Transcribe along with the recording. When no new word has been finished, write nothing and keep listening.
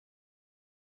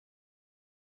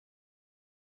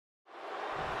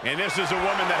And this is a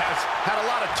woman that has had a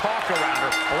lot of talk around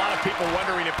her. A lot of people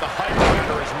wondering if the hype around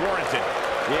her is warranted.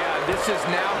 Yeah, this is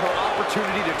now her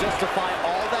opportunity to justify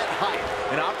all that hype.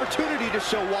 An opportunity to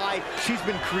show why she's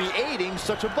been creating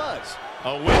such a buzz.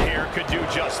 A win here could do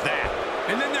just that.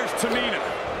 And then there's Tamina.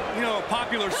 You know, a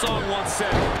popular song once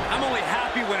said, "I'm only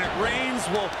happy when it rains."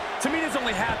 Well, Tamina's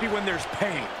only happy when there's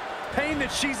pain. Pain that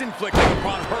she's inflicting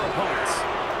upon her opponents.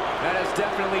 That is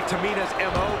definitely Tamina's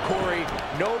M.O., Corey.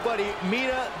 Nobody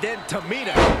meaner than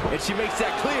Tamina. And she makes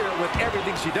that clear with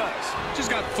everything she does.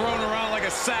 Just got thrown around like a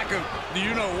sack of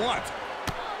you-know-what.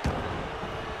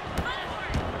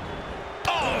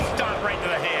 Oh, stop right to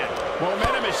the hand.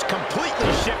 Momentum is completely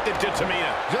shifted to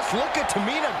Tamina. Just look at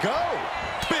Tamina go.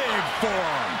 Big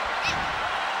forearm.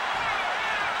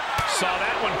 Saw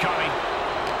that one coming.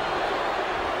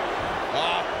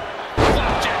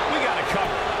 Flapjack, we got to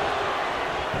cover.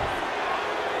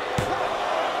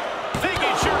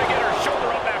 Thinking sure to get her shoulder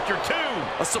up after two.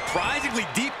 A surprisingly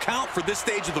deep count for this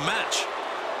stage of the match.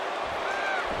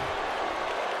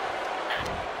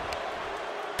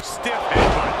 Stiff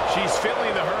headbutt. She's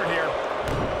feeling the hurt here.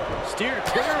 Steered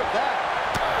clear of that.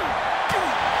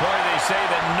 Corey, they say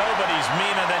that nobody's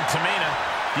meaner than Tamina.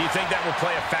 Do you think that will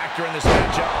play a factor in this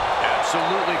matchup?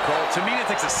 Absolutely, Cole. Tamina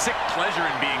takes a sick pleasure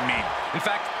in being mean. In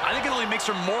fact, I think it only makes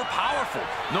her more powerful.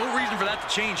 No reason for that to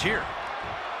change here.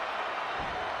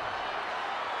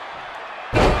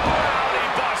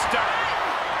 Buster.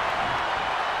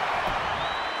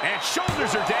 And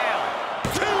shoulders are down.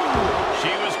 Two.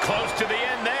 She was close to the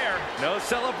end there. No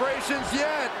celebrations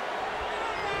yet.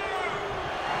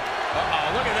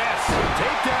 Uh-oh, look at this.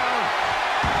 Takedown.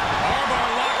 Armbar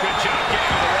lock. Good job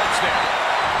getting to the ropes there.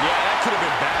 Yeah, that could have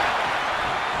been bad.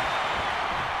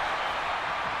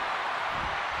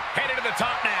 Headed to the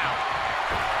top now.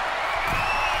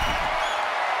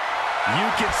 You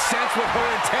can sense what her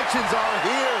intentions are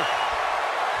here.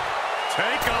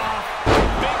 Take off.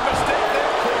 Big mistake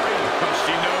there, Corey. Well,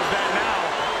 she knows that now.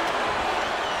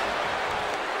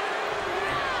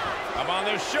 Up on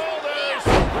their shoulders.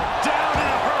 Down in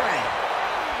a hurry.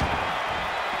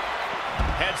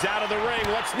 Heads out of the ring.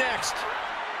 What's next?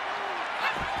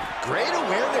 Great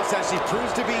awareness as she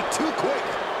proves to be too quick.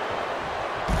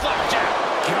 Flapjack.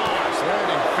 Gosh,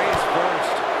 landing face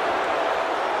first.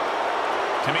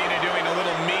 Tamina doing a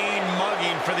little mean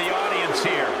mugging for the audience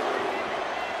here.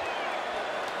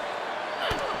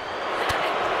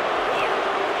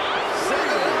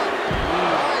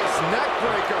 Nice neck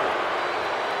breaker.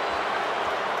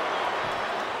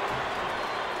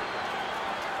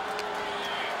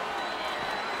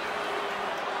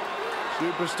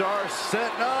 Superstar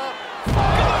setting up. Oh,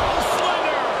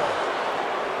 slender!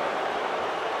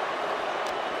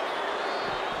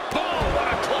 Oh, what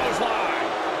a clothesline!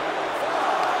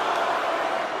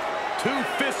 2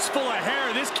 fists full of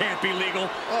hair. This can't be legal.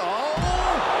 Oh,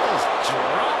 just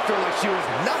dropped her like she was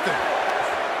nothing.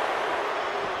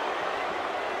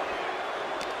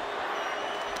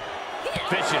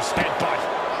 Vicious headbutt.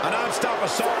 A non-stop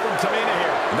assault from Tamina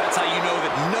here. That's how you know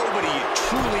that nobody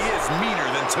truly is meaner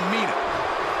than Tamina.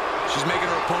 She's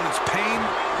making her opponent's pain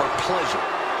her pleasure.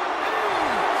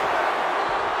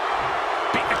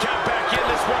 Beat the count back in.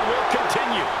 This one will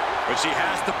continue. But she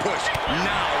has to push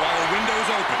now while the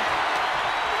window's open.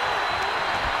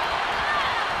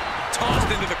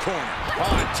 Tossed into the corner.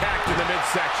 Oh, attacked in the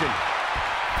midsection.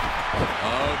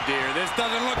 Oh, dear. This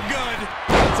doesn't look good.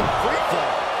 That's a free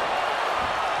fall.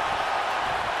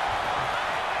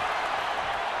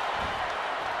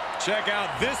 Check out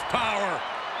this power.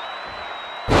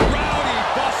 Rowdy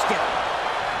Buster.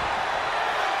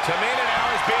 Tamina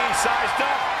now is being sized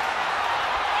up.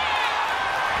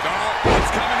 Oh,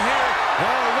 it's coming here.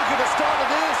 Oh, look at the start of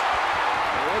this.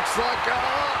 Looks like the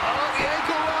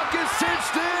ankle lock is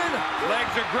cinched in.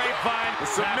 Legs are grapevine. The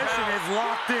submission is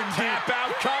locked in deep. Tap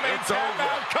out coming. It's Tap over.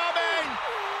 out coming.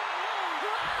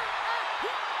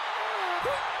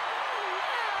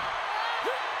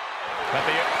 But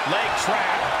the leg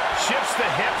trap shifts the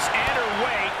hips and her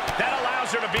weight. That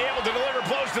allows her to be able to deliver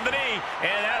blows to the knee,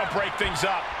 and that'll break things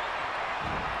up.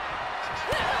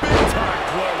 Big time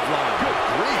clothesline. Good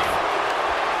grief.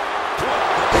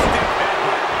 Stiff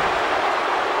headbutt.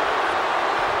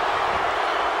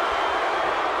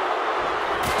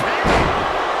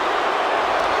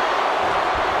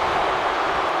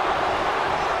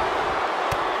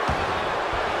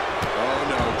 Oh,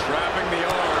 no. Trapping the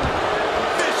arm.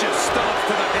 Vicious stomp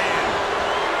to the hand.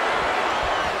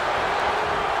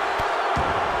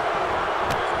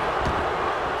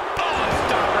 Oh,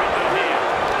 stop right to the hand.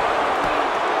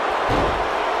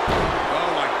 Oh,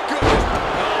 my goodness.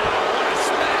 Oh, what a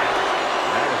smash.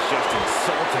 That is just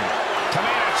insulting.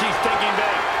 Tamina, she's thinking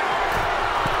big.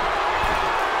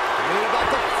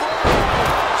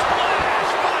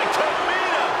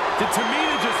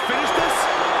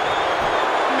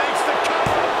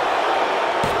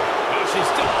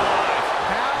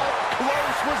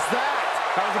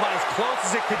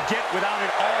 as it could get without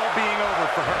it all being over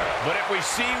for her. But if we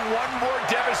see one more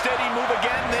devastating move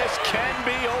again, this can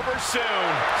be over soon.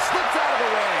 Slips out of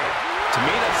the way.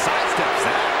 Tamina sidesteps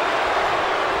that.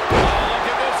 Oh, look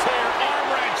at this here, arm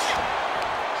wrench.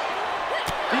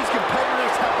 These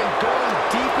competitors have been going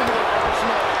deep into their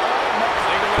arsenal all month.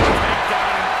 Take a look at the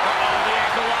takedown. Uh-oh, the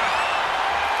ankle lock.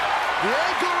 The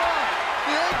ankle lock!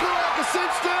 The ankle lock is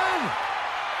cinched in!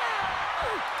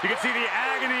 You can see the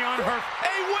agony on her.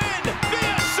 A win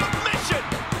via submission.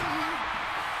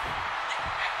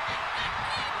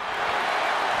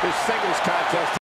 This singles contest